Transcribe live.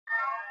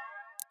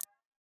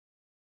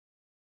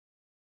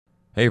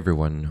Hey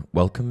everyone,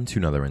 welcome to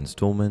another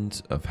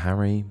installment of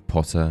Harry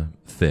Potter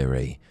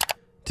Theory.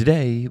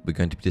 Today we're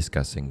going to be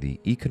discussing the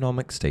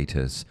economic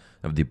status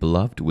of the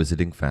beloved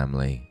wizarding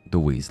family, the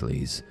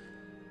Weasleys.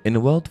 In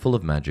a world full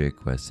of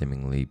magic where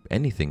seemingly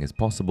anything is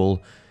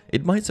possible,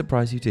 it might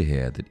surprise you to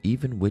hear that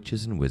even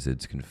witches and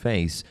wizards can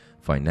face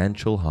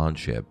financial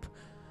hardship.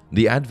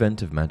 The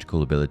advent of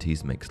magical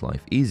abilities makes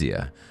life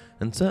easier,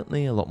 and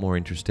certainly a lot more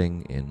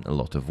interesting in a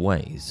lot of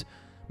ways.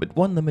 But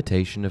one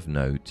limitation of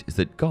note is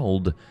that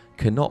gold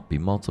cannot be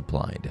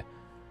multiplied.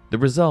 The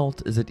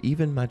result is that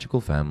even magical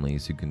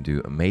families who can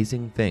do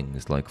amazing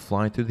things like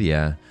fly through the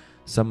air,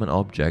 summon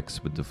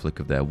objects with the flick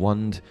of their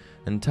wand,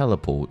 and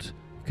teleport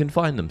can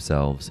find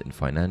themselves in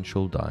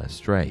financial dire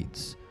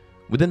straits.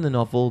 Within the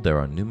novel, there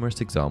are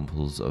numerous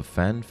examples of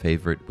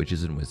fan-favorite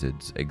witches and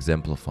wizards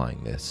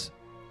exemplifying this.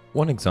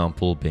 One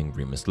example being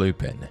Remus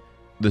Lupin.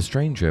 The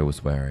stranger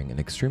was wearing an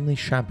extremely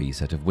shabby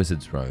set of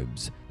wizard's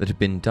robes that had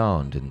been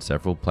darned in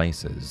several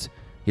places.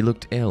 He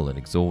looked ill and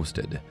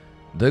exhausted.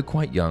 Though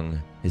quite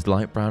young, his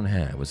light brown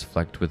hair was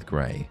flecked with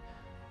grey.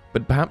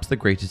 But perhaps the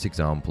greatest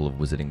example of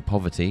wizarding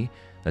poverty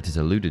that is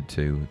alluded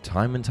to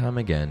time and time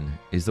again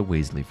is the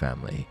Weasley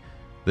family,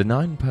 the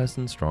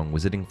 9-person strong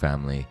wizarding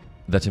family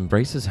that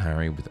embraces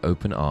Harry with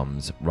open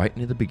arms right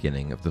near the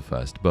beginning of the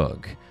first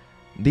book.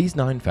 These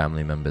 9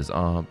 family members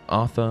are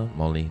Arthur,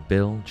 Molly,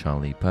 Bill,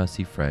 Charlie,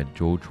 Percy, Fred,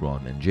 George,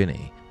 Ron, and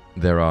Ginny.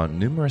 There are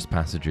numerous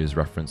passages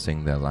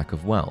referencing their lack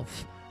of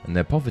wealth, and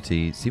their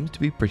poverty seems to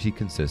be pretty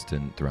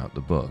consistent throughout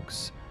the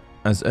books.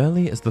 As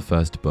early as the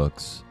first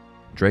books,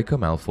 Draco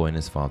Malfoy and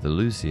his father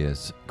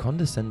Lucius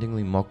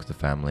condescendingly mock the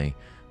family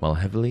while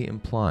heavily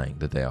implying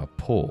that they are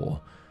poor.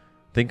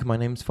 Think my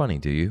name's funny,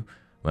 do you?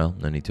 Well,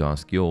 no need to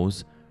ask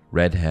yours.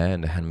 Red hair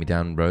and a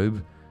hand-me-down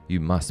robe? You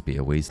must be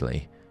a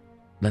Weasley.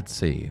 Let's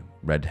see,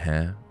 red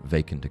hair,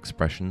 vacant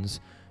expressions,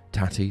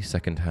 tatty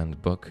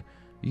second-hand book,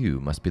 you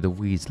must be the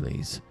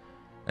Weasleys.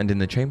 And in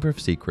the Chamber of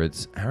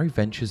Secrets, Harry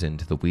ventures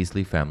into the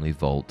Weasley family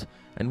vault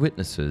and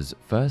witnesses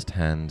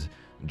firsthand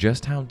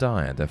just how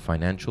dire their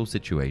financial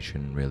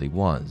situation really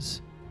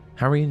was.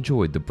 Harry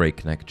enjoyed the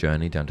breakneck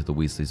journey down to the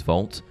Weasleys'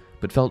 vault,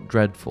 but felt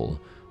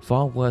dreadful,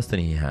 far worse than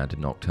he had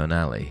in Nocturne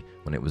Alley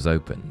when it was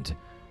opened.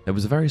 There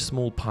was a very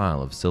small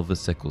pile of silver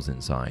sickles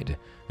inside,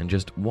 and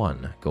just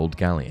one gold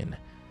galleon.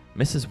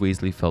 Mrs.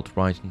 Weasley felt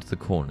right into the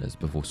corners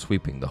before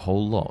sweeping the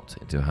whole lot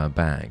into her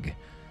bag.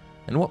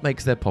 And what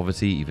makes their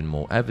poverty even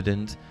more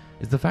evident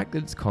is the fact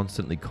that it's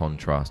constantly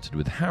contrasted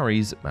with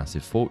Harry's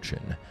massive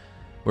fortune.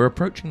 We're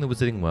approaching the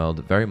wizarding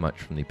world very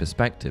much from the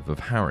perspective of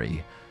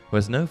Harry, who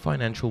has no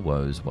financial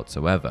woes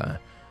whatsoever.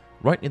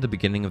 Right near the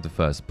beginning of the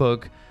first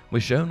book, we're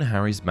shown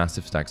Harry's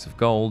massive stacks of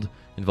gold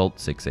in Vault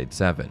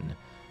 687.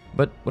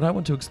 But what I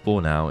want to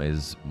explore now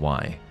is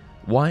why.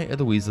 Why are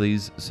the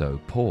Weasleys so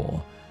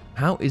poor?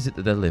 How is it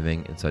that they're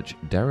living in such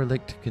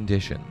derelict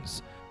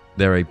conditions?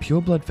 They're a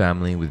pureblood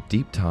family with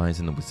deep ties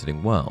in the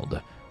wizarding world.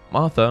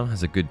 Martha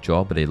has a good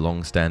job at a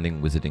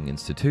long-standing wizarding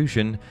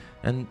institution,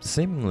 and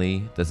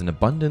seemingly there's an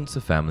abundance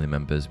of family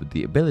members with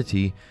the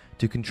ability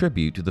to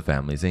contribute to the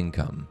family's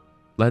income.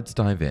 Let's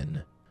dive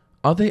in.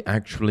 Are they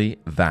actually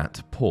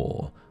that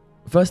poor?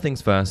 First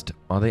things first,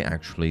 are they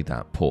actually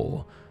that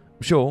poor?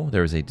 Sure,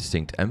 there is a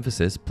distinct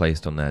emphasis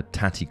placed on their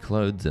tatty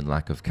clothes and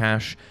lack of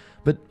cash,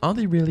 but are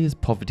they really as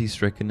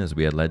poverty-stricken as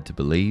we are led to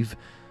believe?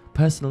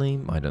 Personally,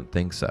 I don't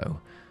think so.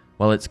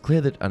 While it's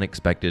clear that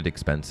unexpected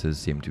expenses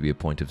seem to be a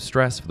point of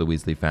stress for the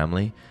Weasley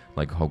family,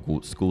 like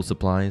Hogwarts school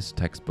supplies,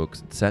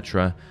 textbooks,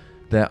 etc.,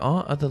 there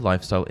are other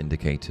lifestyle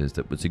indicators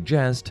that would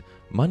suggest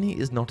money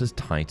is not as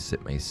tight as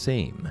it may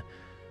seem.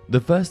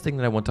 The first thing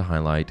that I want to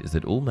highlight is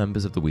that all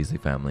members of the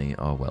Weasley family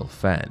are well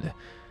fed.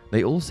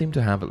 They all seem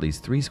to have at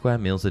least 3 square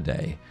meals a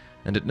day,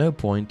 and at no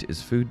point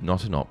is food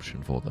not an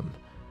option for them.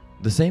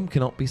 The same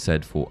cannot be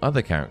said for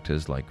other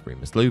characters like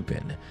Remus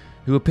Lupin,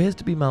 who appears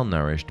to be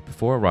malnourished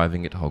before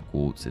arriving at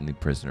Hogwarts in The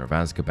Prisoner of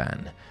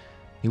Azkaban.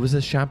 He was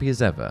as shabby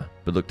as ever,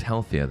 but looked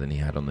healthier than he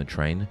had on the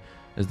train,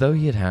 as though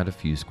he had had a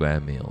few square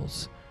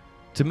meals.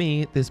 To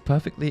me, this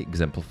perfectly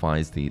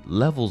exemplifies the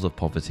levels of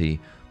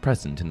poverty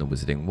present in the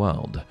wizarding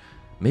world.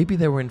 Maybe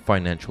they were in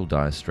financial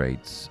dire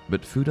straits,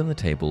 but food on the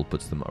table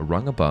puts them a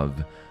rung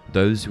above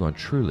those who are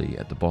truly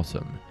at the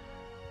bottom.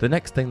 The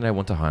next thing that I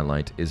want to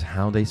highlight is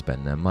how they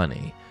spend their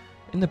money.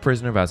 In The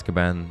Prisoner of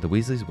Azkaban, the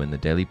Weasleys win the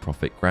Daily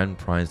Prophet Grand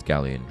Prize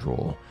Galleon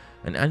Draw,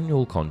 an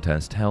annual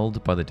contest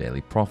held by the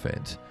Daily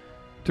Prophet.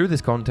 Through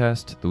this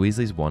contest, the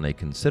Weasleys won a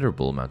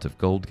considerable amount of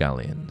gold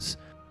galleons.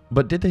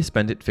 But did they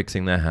spend it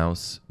fixing their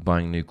house,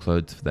 buying new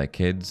clothes for their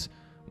kids?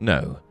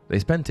 No, they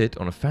spent it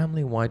on a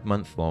family-wide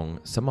month-long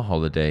summer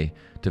holiday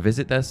to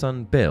visit their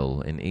son Bill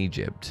in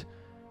Egypt.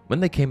 When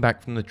they came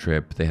back from the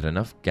trip, they had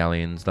enough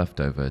galleons left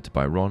over to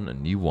buy Ron a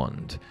new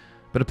wand.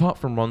 But apart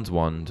from Ron's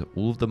wand,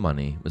 all of the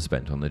money was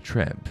spent on the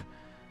trip.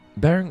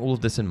 Bearing all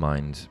of this in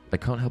mind, I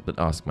can't help but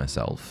ask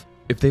myself,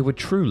 if they were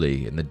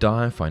truly in the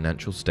dire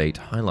financial state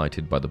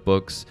highlighted by the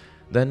books,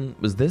 then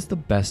was this the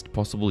best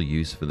possible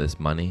use for this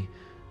money?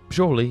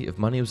 Surely, if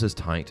money was as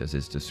tight as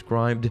is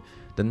described,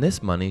 then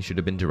this money should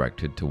have been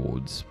directed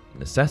towards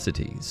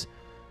necessities.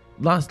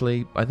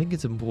 Lastly, I think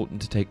it's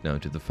important to take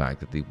note of the fact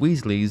that the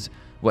Weasleys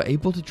were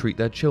able to treat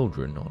their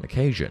children on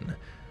occasion,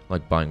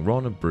 like buying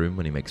Ron a broom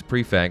when he makes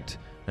prefect,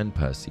 and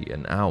Percy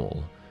an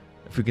owl.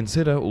 If we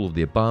consider all of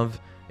the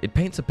above, it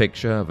paints a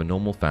picture of a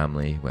normal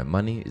family where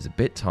money is a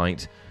bit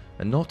tight,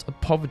 and not a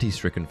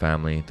poverty-stricken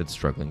family that's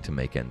struggling to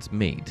make ends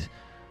meet.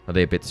 Are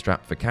they a bit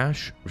strapped for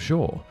cash?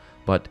 Sure,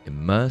 but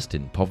immersed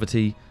in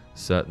poverty?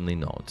 Certainly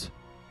not.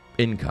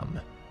 Income.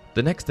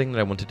 The next thing that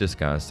I want to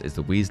discuss is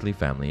the Weasley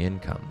family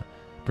income.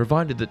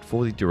 Provided that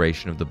for the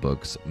duration of the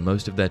books,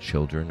 most of their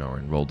children are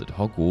enrolled at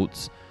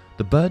Hogwarts,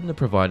 the burden of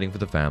providing for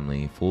the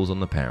family falls on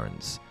the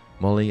parents,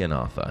 Molly and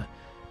Arthur.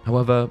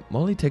 However,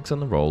 Molly takes on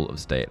the role of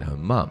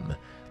stay-at-home mum,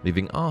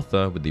 leaving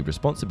Arthur with the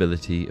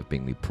responsibility of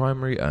being the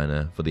primary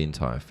earner for the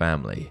entire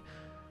family.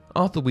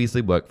 Arthur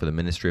Weasley worked for the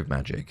Ministry of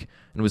Magic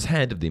and was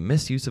head of the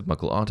Misuse of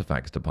Muggle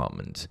Artifacts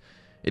department.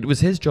 It was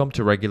his job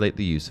to regulate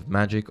the use of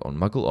magic on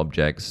Muggle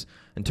objects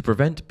and to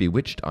prevent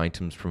bewitched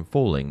items from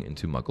falling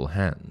into Muggle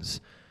hands.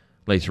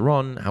 Later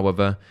on,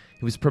 however,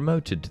 he was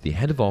promoted to the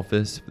head of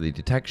office for the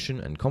detection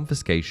and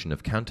confiscation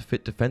of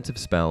counterfeit defensive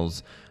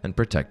spells and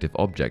protective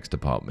objects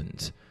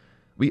department.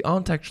 We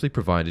aren't actually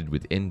provided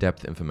with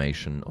in-depth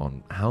information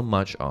on how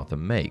much Arthur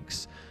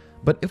makes,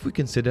 but if we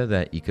consider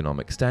their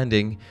economic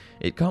standing,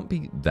 it can't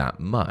be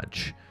that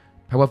much.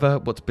 However,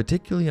 what's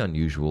particularly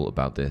unusual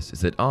about this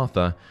is that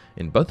Arthur,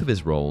 in both of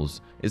his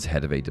roles, is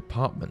head of a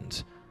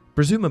department.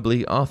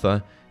 Presumably,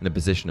 Arthur, in a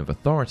position of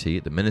authority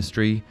at the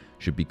ministry,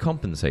 should be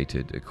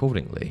compensated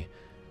accordingly.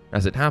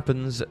 As it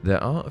happens,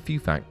 there are a few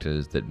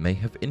factors that may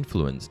have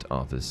influenced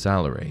Arthur's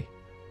salary.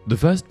 The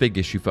first big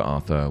issue for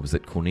Arthur was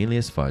that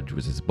Cornelius Fudge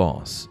was his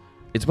boss.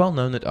 It's well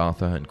known that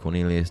Arthur and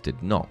Cornelius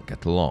did not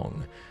get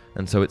along,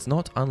 and so it's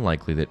not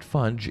unlikely that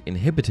Fudge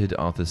inhibited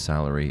Arthur's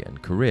salary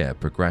and career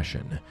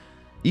progression.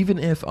 Even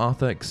if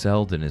Arthur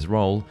excelled in his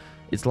role,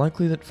 it's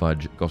likely that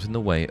Fudge got in the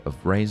way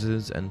of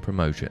raises and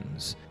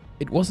promotions.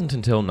 It wasn't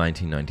until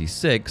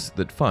 1996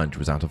 that Fudge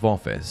was out of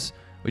office,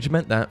 which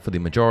meant that for the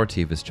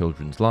majority of his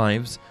children's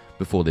lives,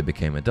 before they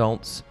became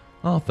adults,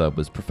 Arthur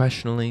was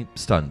professionally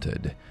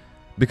stunted.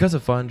 Because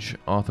of Fudge,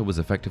 Arthur was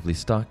effectively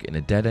stuck in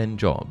a dead-end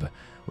job,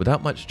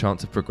 without much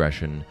chance of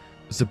progression,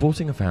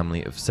 supporting a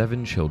family of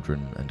 7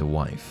 children and a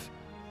wife.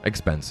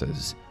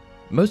 Expenses.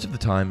 Most of the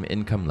time,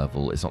 income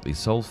level is not the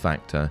sole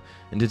factor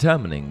in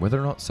determining whether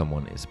or not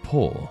someone is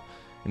poor.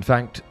 In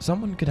fact,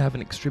 someone could have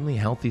an extremely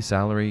healthy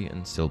salary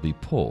and still be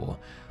poor,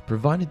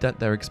 provided that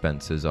their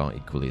expenses are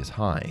equally as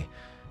high.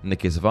 In the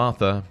case of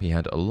Arthur, he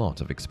had a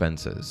lot of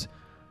expenses.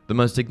 The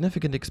most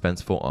significant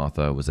expense for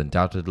Arthur was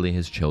undoubtedly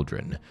his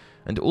children,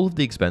 and all of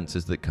the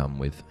expenses that come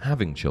with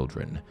having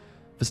children.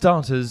 For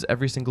starters,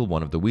 every single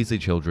one of the Weasley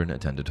children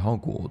attended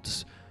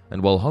Hogwarts,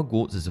 and while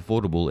Hogwarts is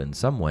affordable in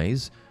some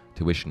ways,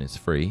 tuition is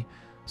free,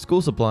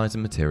 school supplies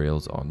and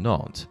materials are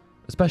not,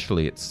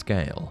 especially at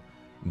scale.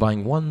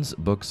 Buying wands,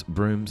 books,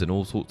 brooms, and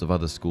all sorts of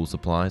other school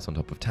supplies on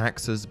top of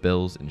taxes,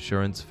 bills,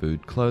 insurance,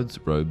 food, clothes,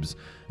 robes,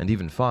 and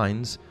even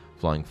fines,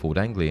 flying Ford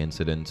Anglia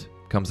incident,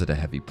 comes at a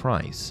heavy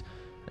price.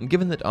 And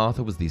given that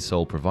Arthur was the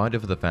sole provider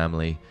for the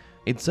family,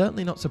 it's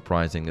certainly not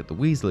surprising that the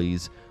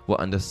Weasleys were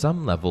under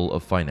some level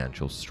of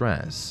financial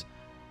stress.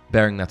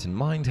 Bearing that in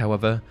mind,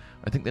 however,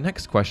 I think the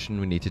next question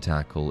we need to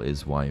tackle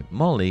is why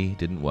Molly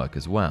didn't work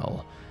as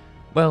well.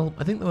 Well,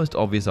 I think the most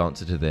obvious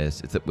answer to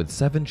this is that with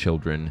 7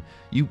 children,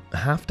 you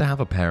have to have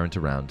a parent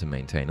around to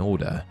maintain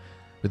order.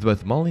 With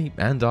both Molly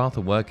and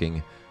Arthur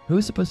working, who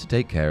is supposed to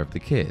take care of the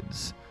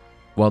kids?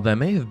 While there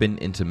may have been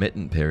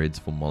intermittent periods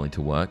for Molly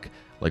to work,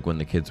 like when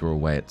the kids were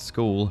away at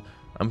school,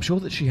 I'm sure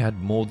that she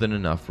had more than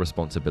enough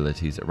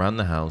responsibilities around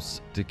the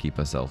house to keep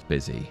herself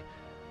busy.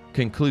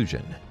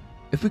 Conclusion.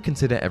 If we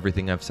consider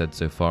everything I've said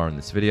so far in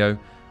this video,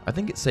 I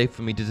think it's safe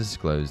for me to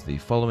disclose the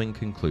following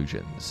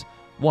conclusions.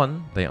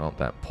 1. They aren't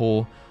that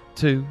poor.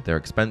 2. Their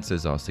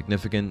expenses are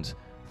significant.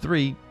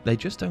 3. They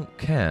just don't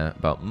care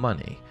about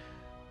money.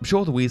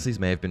 Sure, the Weasleys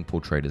may have been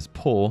portrayed as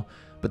poor,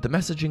 but the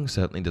messaging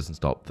certainly doesn't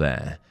stop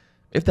there.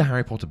 If the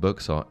Harry Potter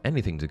books are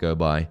anything to go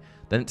by,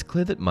 then it's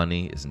clear that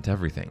money isn't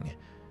everything.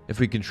 If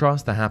we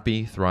contrast the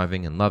happy,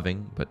 thriving, and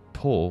loving, but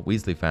poor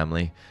Weasley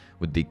family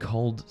with the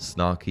cold,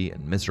 snarky,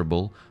 and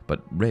miserable,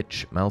 but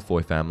rich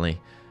Malfoy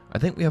family, I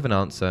think we have an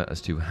answer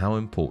as to how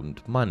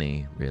important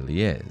money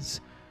really is.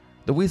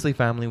 The Weasley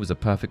family was a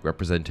perfect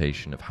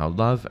representation of how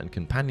love and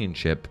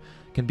companionship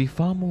can be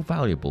far more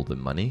valuable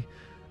than money.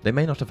 They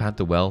may not have had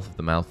the wealth of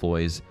the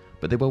Malfoys,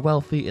 but they were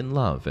wealthy in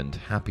love and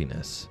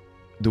happiness.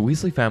 The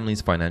Weasley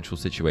family's financial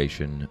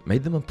situation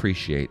made them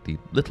appreciate the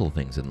little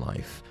things in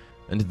life,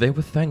 and they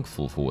were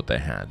thankful for what they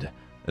had,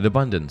 an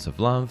abundance of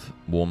love,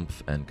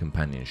 warmth, and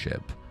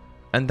companionship.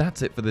 And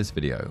that's it for this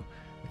video.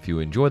 If you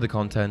enjoy the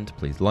content,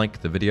 please like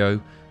the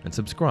video and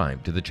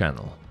subscribe to the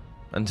channel.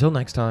 Until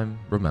next time,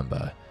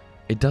 remember,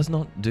 it does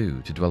not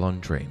do to dwell on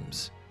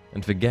dreams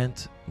and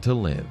forget to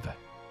live.